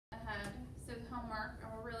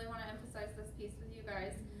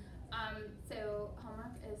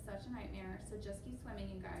such a nightmare, so just keep swimming,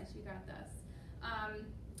 you guys, you got this.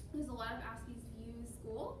 There's a lot of Aspies view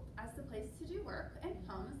school as the place to do work and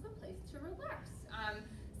home as the place to relax.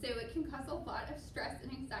 So it can cause a lot of stress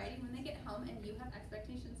and anxiety when they get home and you have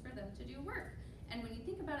expectations for them to do work. And when you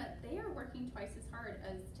think about it, they are working twice as hard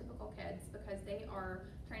as typical kids because they are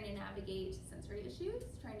trying to navigate sensory issues,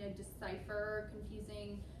 trying to decipher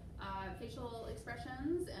confusing facial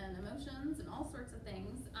expressions and emotions and all sorts of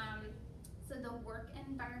things. So the work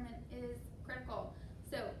environment is critical.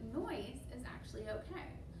 So noise is actually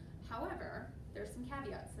okay. However, there's some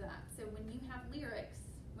caveats to that. So when you have lyrics,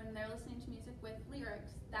 when they're listening to music with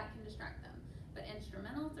lyrics, that can distract them. But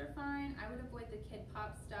instrumentals are fine. I would avoid the kid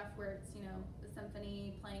pop stuff where it's, you know, a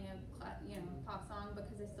symphony playing a pop song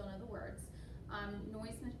because they still know the words.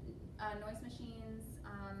 Noise machines,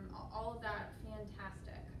 all of that,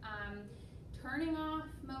 fantastic. Turning off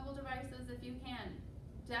mobile devices if you can.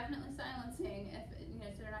 Definitely silencing if, you know,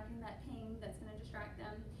 so they're not getting that ping that's going to distract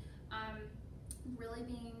them. Really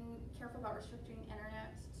being careful about restricting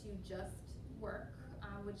internet to just work,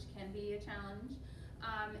 which can be a challenge.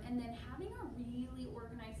 And then having a really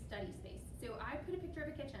organized study space. So I put a picture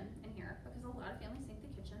of a kitchen in here because a lot of families think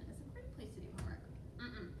the kitchen is a great place to do homework.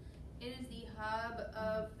 It is the hub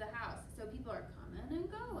of the house. So people are coming and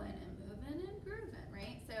going and moving and grooving,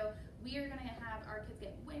 right? So we are going to have our kids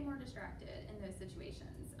get way more distracted in those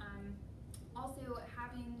situations. Also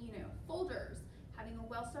having, you know, folders, having a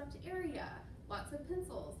well-stocked area, lots of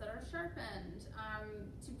pencils that are sharpened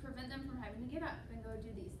to prevent them from having to get up and go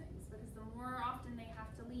do these things, because the more often they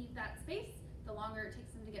have to leave that space, the longer it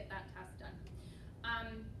takes them to get that task done.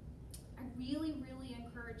 I really, really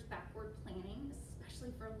encourage backward planning,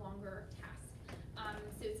 especially for longer tasks.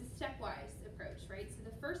 So it's a stepwise approach, right? So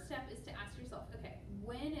the first step is to ask yourself, okay,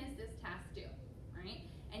 when is this task due, right?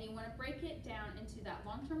 And you want to break it down into that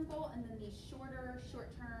long-term goal and then these shorter,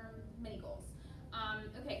 short-term mini goals.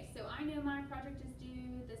 Okay, so I know my project is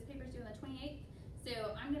due, this paper is due on the 28th,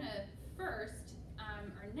 so I'm going to first,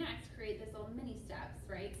 or next, create this little mini steps,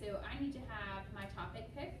 right? So I need to have my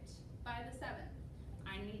topic picked by the 7th.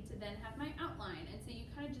 I need to then have my outline, and so you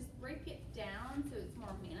kind of just break it down so it's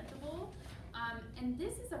more manageable. And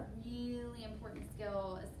this is a really important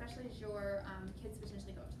skill, especially as your kids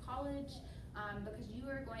potentially go to college, because you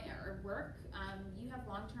are going or work. You have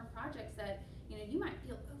long-term projects that, you know, you might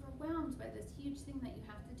feel overwhelmed by this huge thing that you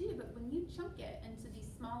have to do, but when you chunk it into these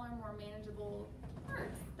smaller, more manageable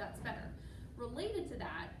parts, that's better. Related to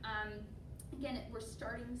that, again, we're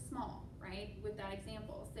starting small, right, with that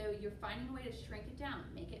example. So you're finding a way to shrink it down,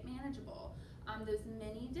 make it manageable. Those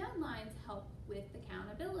mini deadlines help with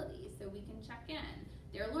accountability, so we can check in.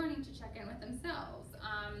 They're learning to check in with themselves.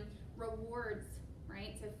 Rewards,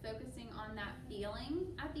 right, so focusing on that feeling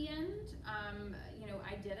at the end, you know,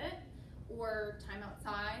 I did it, or time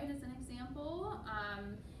outside as an example,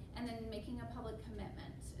 and then making a public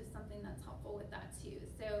commitment is something that's helpful with that too.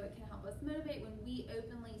 So it can help us motivate when we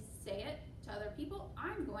openly say it to other people.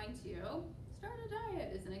 I'm going to start a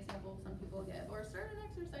diet is an example some people give, or start an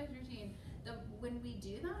exercise routine. When we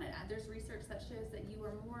do that, there's research that shows that you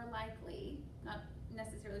are more likely, not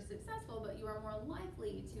necessarily successful, but you are more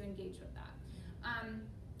likely to engage with that. And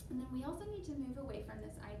then we also need to move away from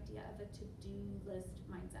this idea of a to-do list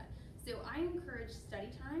mindset. So I encourage study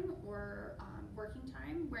time or working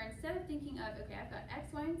time, where instead of thinking of, okay, I've got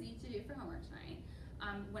X, Y, and Z to do for homework tonight,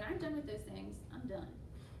 when I'm done with those things, I'm done.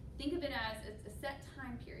 Think of it as a set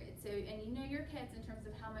time period. So, and you know your kids in terms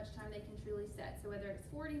of how much time they can truly set. So whether it's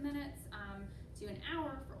 40 minutes to an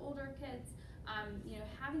hour for older kids, you know,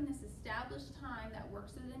 having this established time that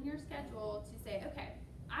works within your schedule to say, okay,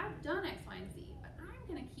 I've done X, Y, and Z, but I'm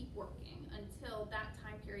going to keep working until that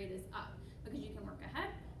time period is up, because you can work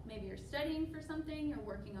ahead. Maybe you're studying for something, you're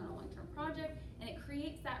working on a long-term project, and it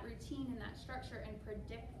creates that routine and that structure and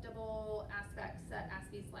predictable aspects that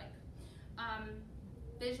Aspies like.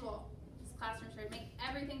 Visual. This classroom should make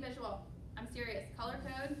everything visual. I'm serious. Color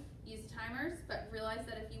code, use timers, but realize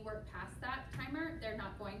that if you work past that timer, they're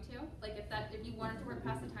not going to. Like if you wanted to work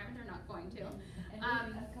past the timer, they're not going to. And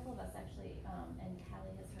a couple of us actually, and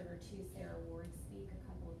Callie has heard her too, Sarah Ward speak a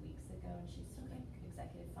couple of weeks ago, and she's an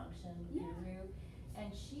executive function guru.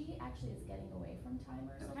 And she actually is getting away from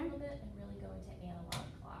timers a little bit and really going to analog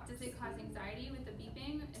clocks. Does it cause anxiety with the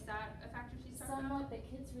beeping? Is that a factor she's talking about? Somewhat, but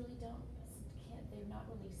kids really they're not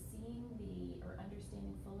really seeing or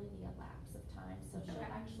understanding fully the elapse of time. So she'll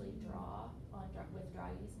actually draw with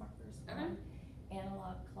dry use markers on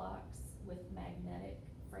analog clocks with magnetic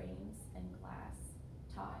frames and glass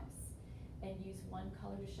tops, and use one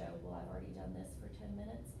color to show, well, I've already done this for 10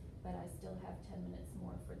 minutes. but I still have 10 minutes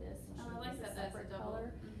more for this, and she Oh, I like uses a that. That's a separate double.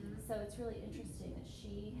 color. Mhm. So it's really interesting that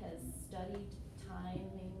she has studied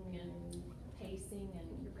timing and pacing Keep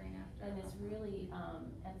and your brain after. is really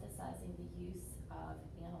emphasizing the use of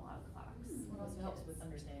analog clocks. Hmm. It also helps with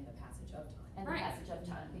understanding the passage of time. And Right. the passage of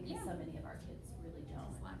time, because Yeah. so many of our kids really don't.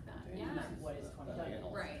 Just like that. Okay. Yeah. What is 20 Don't minutes?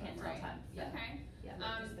 Right. Can't tell Right. time, yeah. Okay. Yeah,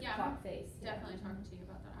 Um, just the yeah, clock face, yeah. Definitely talk to you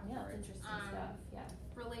about that Yeah, afterwards. it's interesting stuff, yeah.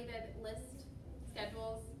 Related list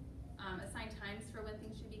schedules, assign times for when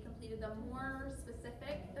things should be completed. The more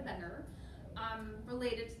specific, the better.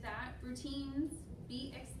 Related to that, routines,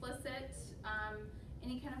 be explicit.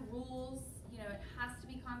 Any kind of rules, you know, it has to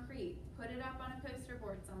be concrete. Put it up on a poster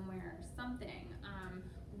board somewhere, something.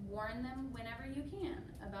 Warn them whenever you can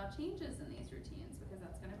about changes in these routines, because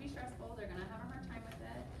that's gonna be stressful. They're gonna have a hard time with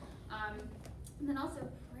it. And then also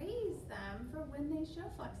praise them for when they show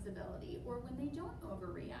flexibility or when they don't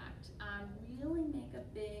overreact. Really make a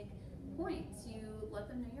big point to let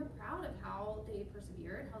them know you're proud of how they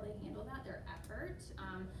persevered, how they handled that, their effort.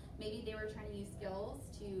 Maybe they were trying to use skills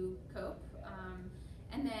to cope.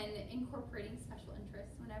 And then incorporating special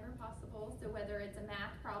interests whenever possible. So whether it's a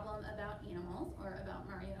math problem about animals or about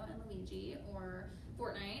Mario and Luigi or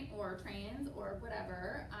Fortnite or trains or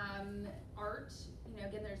whatever. Art, you know,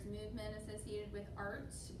 again, there's movement associated with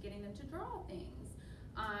art, getting them to draw things.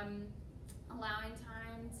 Allowing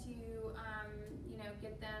time to, you know,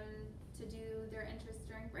 get them to do their interests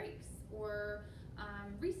during breaks or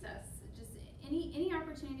recess. Just any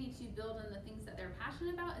opportunity to build on the things that they're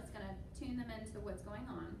passionate about is going to tune them into what's going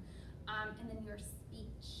on. And then your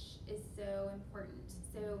speech is so important.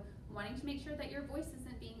 So wanting to make sure that your voice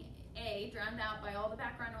isn't being drowned out by all the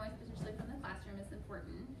background noise potentially from the classroom is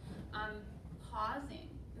important. Pausing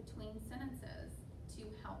between sentences to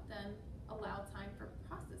help them allow time for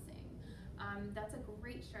processing. That's a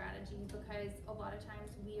great strategy because a lot of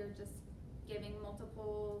times we are just giving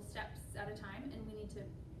multiple steps at a time, and we need to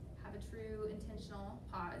have a true intentional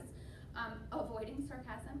pause. Avoiding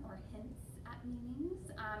sarcasm or hints at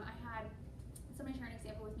meanings. I had somebody share an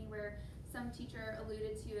example with me where some teacher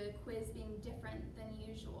alluded to a quiz being different than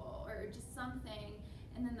usual or just something,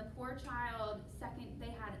 and then the poor child,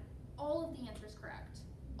 they had all of the answers correct,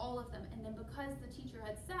 all of them, and then because the teacher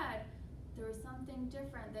had said there was something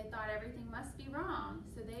different, they thought everything must be wrong,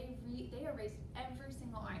 so they erased every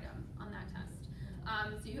single item on that test.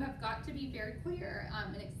 So you have got to be very clear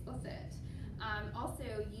and explicit. Also,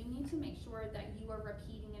 you need to make sure that you are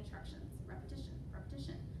repeating instructions,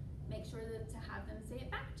 repetition. Make sure that to have them say it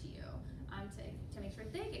back to you, to make sure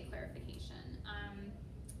they get clarification.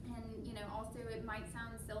 And you know, also it might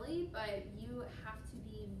sound silly, but you have to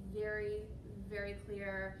be very, very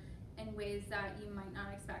clear in ways that you might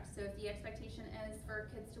not expect. So if the expectation is for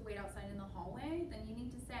kids to wait outside in the hallway, then you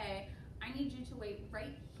need to say, I need you to wait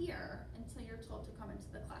right here until you're told to come into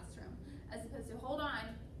the classroom, as opposed to hold on,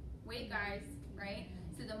 wait guys, right?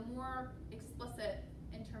 So the more explicit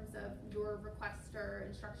in terms of your request or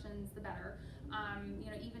instructions, the better. You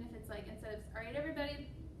know, even if it's like, instead of, all right, everybody,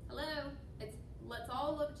 hello, it's let's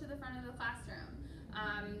all look to the front of the classroom.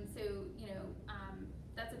 So, you know,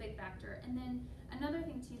 that's a big factor. And then another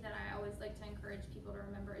thing too that I always like to encourage people to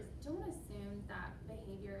remember is don't assume that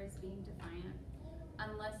behavior is being defiant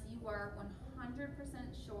unless you are 100%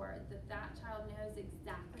 sure that that child knows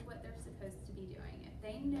exactly what they're supposed to be doing. If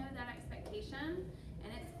they know that expectation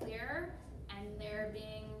and it's clear and they're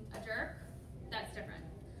being a jerk, that's different.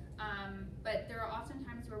 But there are often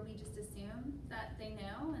times where we just assume that they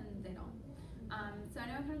know and they don't. So I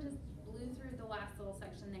know I kind of just blew through the last little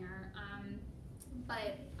section there.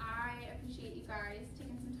 But I appreciate you guys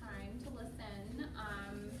taking some time to listen.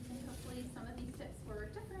 And hopefully some of these tips were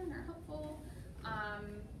different or helpful.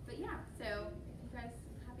 But yeah, so you guys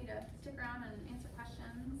happy to stick around and answer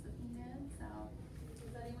questions if needed. So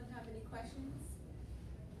does anyone have any questions?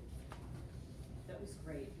 That was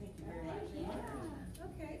great. Thank you very much. yeah.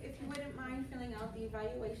 Okay, if you wouldn't mind filling out the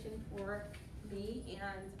evaluation for me,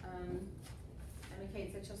 and Emma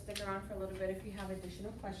Kate said she'll stick around for a little bit if you have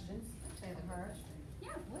additional questions for her. Yeah.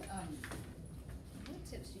 What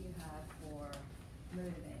tips do you have for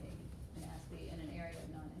motivating an Aspie in an area of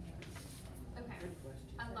non-inheritance? Okay. Good question.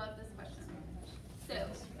 I love this question. So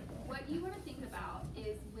what you want to think about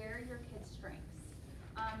is where are your kids' strengths.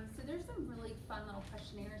 So there's some really fun little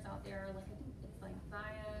questionnaires out there. Like I think it's like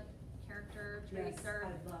Via, character, tracer.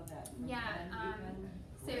 Yes, I love that. Yeah.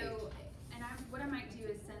 Great. So, and what I might do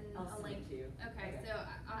is send I'll a send link. it to you. Okay, Okay. so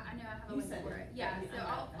I know I have a You link send for it. it. Yeah, Yeah, so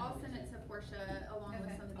I I'll know send you it to Portia along with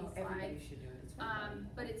Okay. some of Oh, these everybody slides. should do it. It's fun.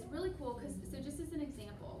 But it's really cool because, so just as an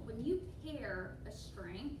example, when you pair a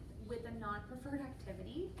strength with a non-preferred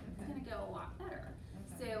activity, it's Okay. gonna go a lot better.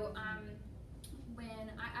 Okay. So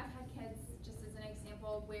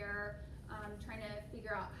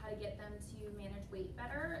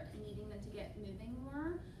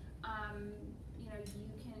you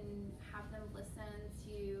can have them listen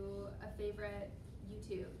to a favorite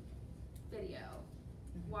YouTube video,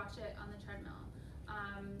 watch it on the treadmill.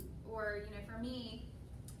 Or, you know, for me,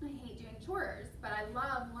 I hate doing chores, but I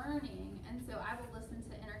love learning, and so I will listen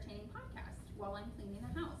to entertaining podcasts while I'm cleaning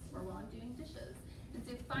the house or while I'm doing dishes. And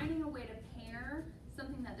so finding a way to pair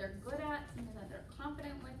something that they're good at, something that they're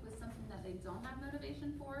confident with something that they don't have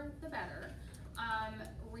motivation for, the better.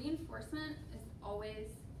 Reinforcement is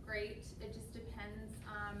always great. It just depends,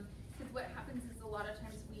 because what happens is a lot of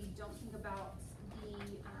times we don't think about the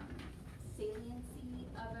saliency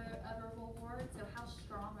of a reward, so how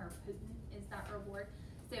strong or potent is that reward.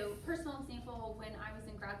 So personal example, when I was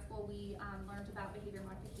in grad school, we learned about behavior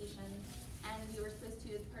modification, and we were supposed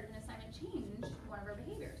to, as part of an assignment, change one of our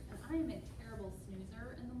behaviors. And I am a terrible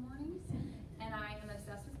snoozer in the mornings, and I am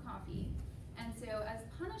obsessed with coffee. And so as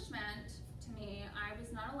punishment to me, I was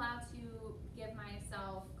not allowed to give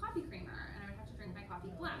myself coffee creamer, and I would have to drink my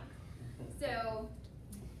coffee black. So,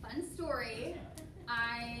 fun story,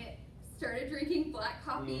 I started drinking black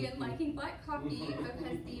coffee and liking black coffee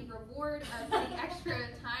because the reward of getting extra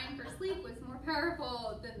time for sleep was more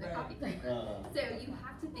powerful than the coffee creamer. So you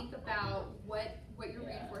have to think about what your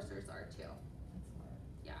reinforcers are too. That's smart.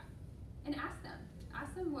 Yeah, and ask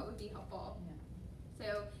them what would be helpful. Yeah.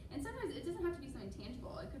 So, and sometimes it doesn't have to be something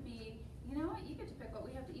tangible. It could be, you know what, you get to pick what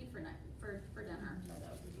we have to eat for dinner,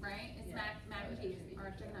 right? It's mac and cheese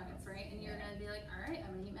or chicken nuggets, right? And you're gonna be like, all right,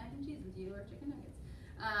 I'm gonna eat mac and cheese with you or chicken nuggets.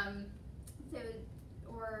 So,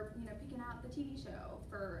 or, you know, picking out the TV show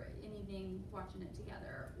for an evening, watching it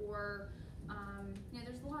together, or, you know,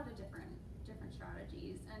 there's a lot of different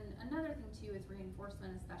strategies. And another thing too is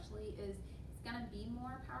reinforcement especially is it's gonna be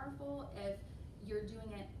more powerful if you're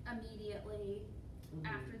doing it immediately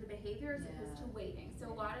after the behavior as opposed to waiting. So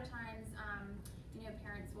a lot of times, you know,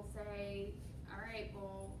 parents will say, all right,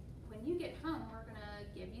 well, when you get home, we're gonna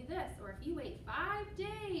give you this, or if you wait 5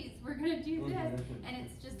 days, we're gonna do this, and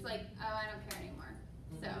it's just like, oh, I don't care anymore.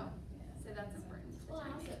 So that's important. Well,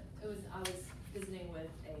 I was visiting with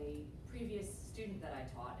a previous student that I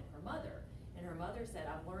taught and her mother. And her mother said,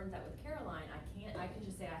 I've learned that with Caroline, I can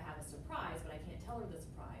just say I have a surprise, but I can't tell her the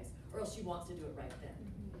surprise, or else she wants to do it right then.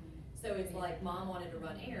 So it's like mom wanted to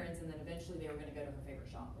run errands, and then eventually they were gonna go to her favorite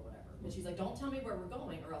shop or whatever. But she's like, don't tell me where we're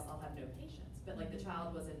going, or else I'll have no patience. But like the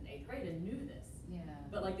child was in 8th grade and knew this. Yeah.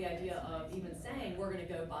 But like the idea of even saying, we're gonna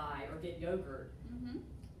go buy or get yogurt,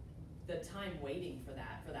 the time waiting for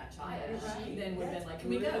that child, she then would have been like, can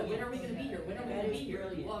we go? When are we gonna be here? When are we gonna be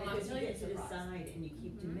here? Well, I'm not telling you to the surprise. decide and you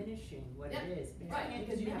keep diminishing what it is. Right,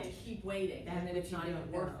 because you have to keep waiting, and then it's not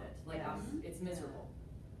even worth it, like, Yes. it's miserable.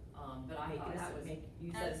 But I thought that was,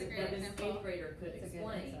 That's a great that this example. 8th grader could That's a good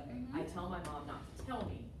explain, insight. I tell my mom not to tell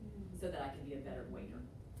me, so that I can be a better waiter.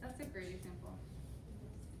 That's a great example.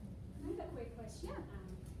 I have a quick question. Yeah.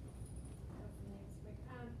 Hopefully it's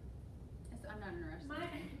quick. I'm not interested.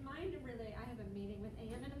 Mine really, I have a meeting with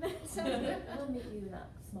Ann in a minute, so. We'll meet you in a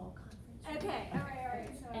small conference. Okay, all right,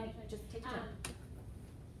 so. And just take your time.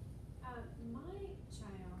 My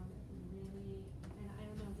child really, and I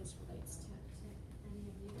don't know if this relates to any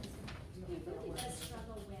of you guys, but he really does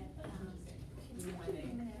struggle with,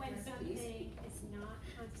 when something is not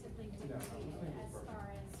constantly dictated as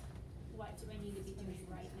far as what do I need to be doing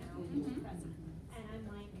right now in the present. And I'm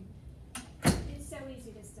like, it's so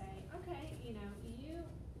easy to say, okay, you know, you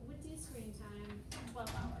would do screen time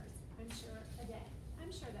 12 hours, I'm sure, a day.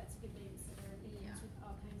 I'm sure that's a good babysitter, it deals with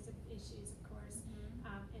all kinds of issues, of course,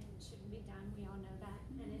 and it shouldn't be done, we all know that,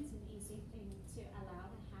 and it's an easy thing to allow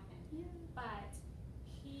to happen. But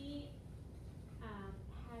he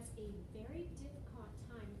has a very difficult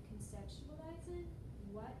time conceptualizing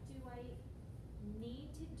what do I need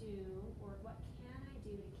to do or what can I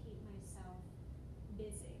do to keep myself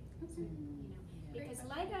busy. You know, because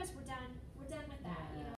Legos, we're done with that, you know.